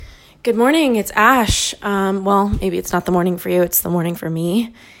Good morning, it's Ash. Well, maybe it's not the morning for you, it's the morning for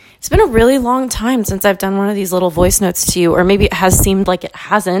me. It's been a really long time since I've done one of these little voice notes to you, or maybe it has seemed like it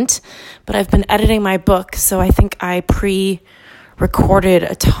hasn't, but I've been editing my book, so I think I pre-recorded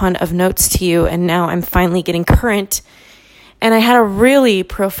a ton of notes to you, and now I'm finally getting current. And I had a really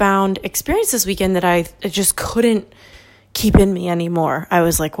profound experience this weekend that I just couldn't keep in me anymore. I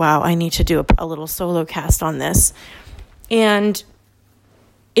was like, wow, I need to do a little solo cast on this. And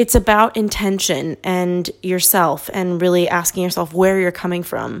it's about intention and yourself and really asking yourself where you're coming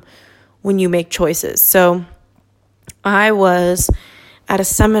from when you make choices. So I was at a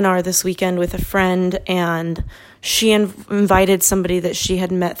seminar this weekend with a friend, and she invited somebody that she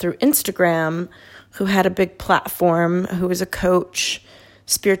had met through Instagram who had a big platform, who was a coach,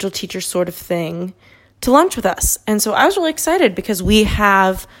 spiritual teacher sort of thing, to lunch with us. And so I was really excited because we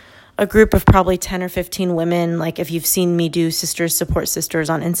have a group of probably 10 or 15 women. Like if you've seen me do Sisters Support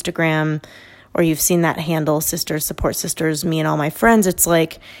Sisters on Instagram, or you've seen that handle, Sisters Support Sisters, me and all my friends, it's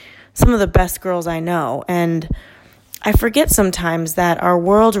like some of the best girls I know. And I forget sometimes that our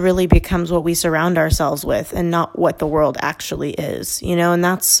world really becomes what we surround ourselves with and not what the world actually is, and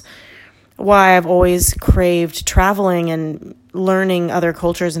that's why I've always craved traveling and learning other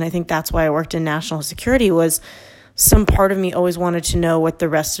cultures. And I think that's why I worked in national security, was some part of me always wanted to know what the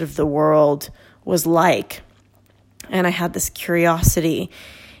rest of the world was like. And I had this curiosity.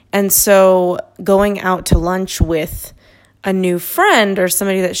 And so going out to lunch with a new friend or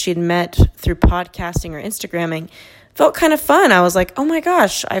somebody that she'd met through podcasting or Instagramming felt kind of fun. I was like, oh my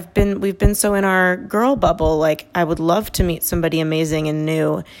gosh, we've been so in our girl bubble. Like I would love to meet somebody amazing and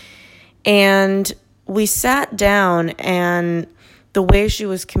new. And we sat down, and the way she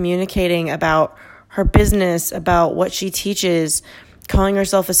was communicating about her business, about what she teaches, calling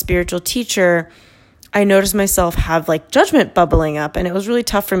herself a spiritual teacher, I noticed myself have judgment bubbling up. And it was really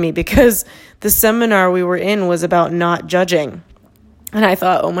tough for me because the seminar we were in was about not judging. And I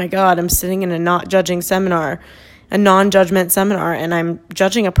thought, oh my God, I'm sitting in a not judging seminar, a non-judgment seminar, and I'm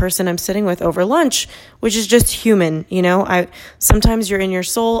judging a person I'm sitting with over lunch, which is just human. Sometimes you're in your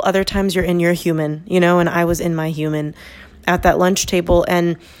soul, other times you're in your human, and I was in my human at that lunch table.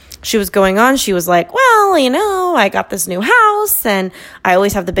 And she was going on. She was like, well, I got this new house and I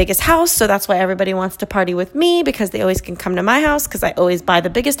always have the biggest house. So that's why everybody wants to party with me, because they always can come to my house because I always buy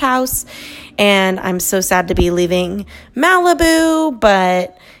the biggest house. And I'm so sad to be leaving Malibu,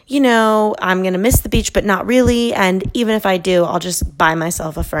 but I'm going to miss the beach, but not really. And even if I do, I'll just buy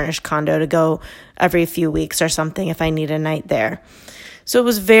myself a furnished condo to go every few weeks or something if I need a night there. So it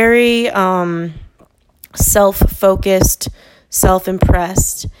was very self-focused,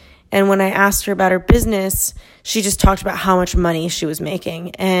 self-impressed. And when I asked her about her business, she just talked about how much money she was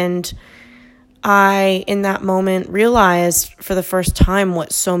making. And I, in that moment, realized for the first time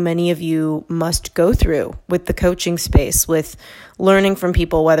what so many of you must go through with the coaching space, with learning from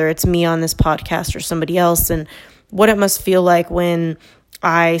people, whether it's me on this podcast or somebody else, and what it must feel like when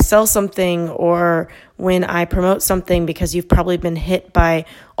I sell something or when I promote something, because you've probably been hit by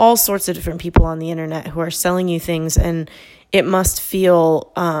all sorts of different people on the internet who are selling you things, and it must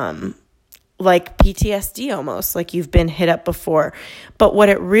feel like PTSD almost, like you've been hit up before. But what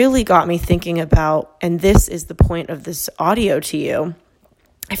it really got me thinking about, and this is the point of this audio to you,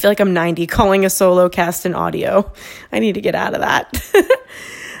 I feel like I'm 90 calling a solo cast an audio. I need to get out of that.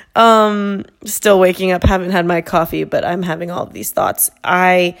 Still waking up, haven't had my coffee, but I'm having all of these thoughts.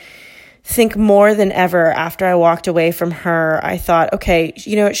 I think more than ever after I walked away from her, I thought, okay,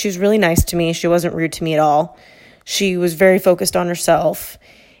 she was really nice to me. She wasn't rude to me at all. She was very focused on herself,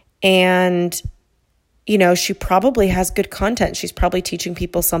 and, she probably has good content. She's probably teaching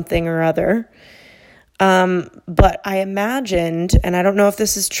people something or other. But I imagined, and I don't know if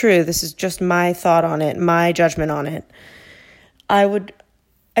this is true, this is just my thought on it, my judgment on it.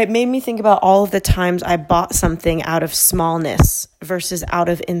 It made me think about all of the times I bought something out of smallness versus out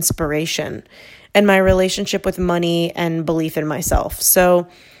of inspiration, and my relationship with money and belief in myself. So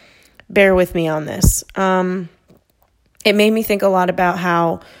bear with me on this. It made me think a lot about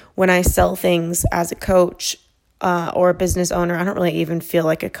how when I sell things as a coach or a business owner, I don't really even feel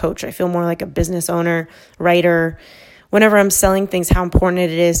like a coach. I feel more like a business owner, writer. Whenever I'm selling things, how important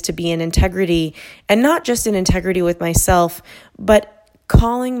it is to be in integrity, and not just in integrity with myself, but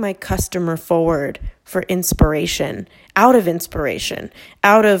calling my customer forward for inspiration, out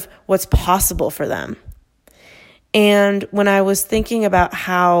of what's possible for them. And when I was thinking about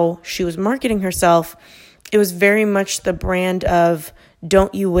how she was marketing herself, it was very much the brand of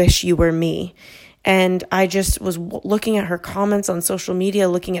 "Don't you wish you were me?" And I just was looking at her comments on social media,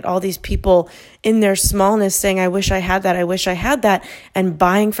 looking at all these people in their smallness saying, I wish I had that, I wish I had that, and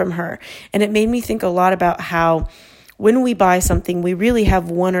buying from her. And it made me think a lot about how when we buy something, we really have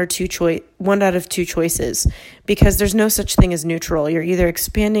one out of two choices, because there's no such thing as neutral. You're either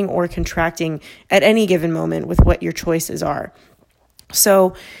expanding or contracting at any given moment with what your choices are.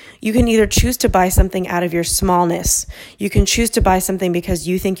 So you can either choose to buy something out of your smallness. You can choose to buy something because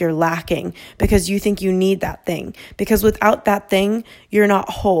you think you're lacking, because you think you need that thing, because without that thing, you're not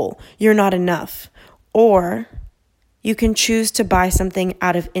whole, you're not enough. Or you can choose to buy something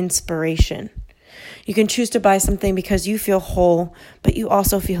out of inspiration. You can choose to buy something because you feel whole, but you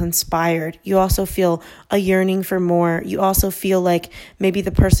also feel inspired. You also feel a yearning for more. You also feel like maybe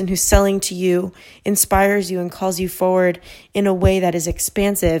the person who's selling to you inspires you and calls you forward in a way that is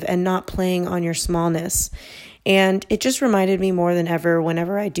expansive and not playing on your smallness. And it just reminded me more than ever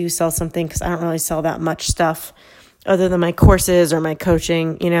whenever I do sell something, because I don't really sell that much stuff other than my courses or my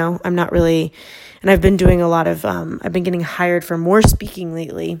coaching. I'm not really, and I've been doing a lot of, I've been getting hired for more speaking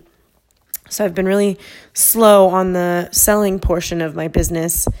lately. So I've been really slow on the selling portion of my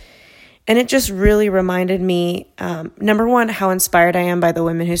business. And it just really reminded me, number one, how inspired I am by the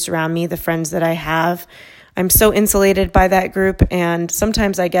women who surround me, the friends that I have. I'm so insulated by that group. And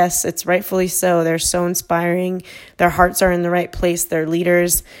sometimes I guess it's rightfully so. They're so inspiring. Their hearts are in the right place. They're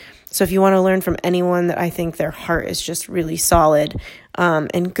leaders. So if you want to learn from anyone, that I think their heart is just really solid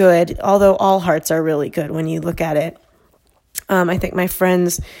and good, although all hearts are really good when you look at it. I think my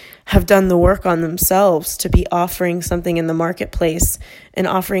friends have done the work on themselves to be offering something in the marketplace and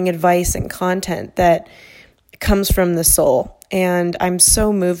offering advice and content that comes from the soul. And I'm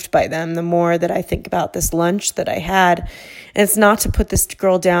so moved by them the more that I think about this lunch that I had. And it's not to put this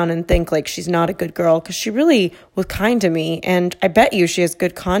girl down and think like she's not a good girl, because she really was kind to me. And I bet you she has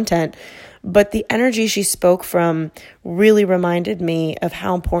good content. But the energy she spoke from really reminded me of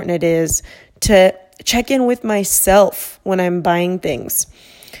how important it is to check in with myself when I'm buying things.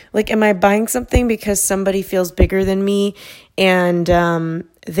 Like, am I buying something because somebody feels bigger than me and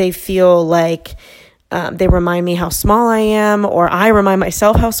they feel like they remind me how small I am, or I remind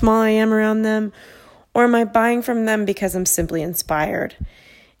myself how small I am around them? Or am I buying from them because I'm simply inspired?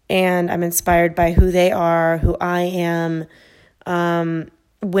 And I'm inspired by who they are, who I am,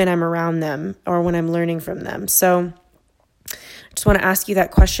 when I'm around them or when I'm learning from them. So I just want to ask you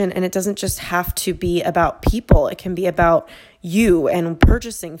that question. And it doesn't just have to be about people. It can be about you and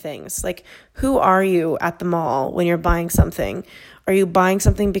purchasing things. Like, who are you at the mall when you're buying something? Are you buying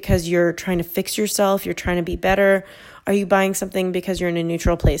something because you're trying to fix yourself? You're trying to be better? Are you buying something because you're in a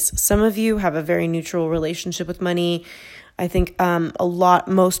neutral place? Some of you have a very neutral relationship with money. I think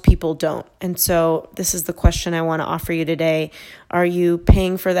most people don't. And so this is the question I want to offer you today. Are you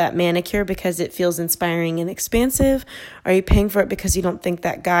paying for that manicure because it feels inspiring and expansive? Are you paying for it because you don't think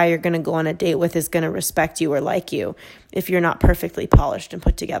that guy you're going to go on a date with is going to respect you or like you if you're not perfectly polished and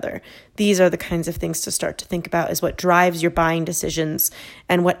put together? These are the kinds of things to start to think about, is what drives your buying decisions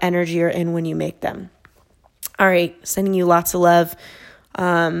and what energy you're in when you make them. All right, sending you lots of love.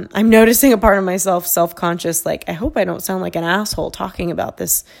 I'm noticing a part of myself self-conscious, like, I hope I don't sound like an asshole talking about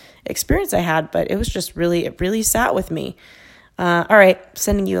this experience I had, but it was just it really sat with me. All right,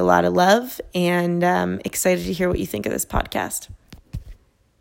 sending you a lot of love and excited to hear what you think of this podcast.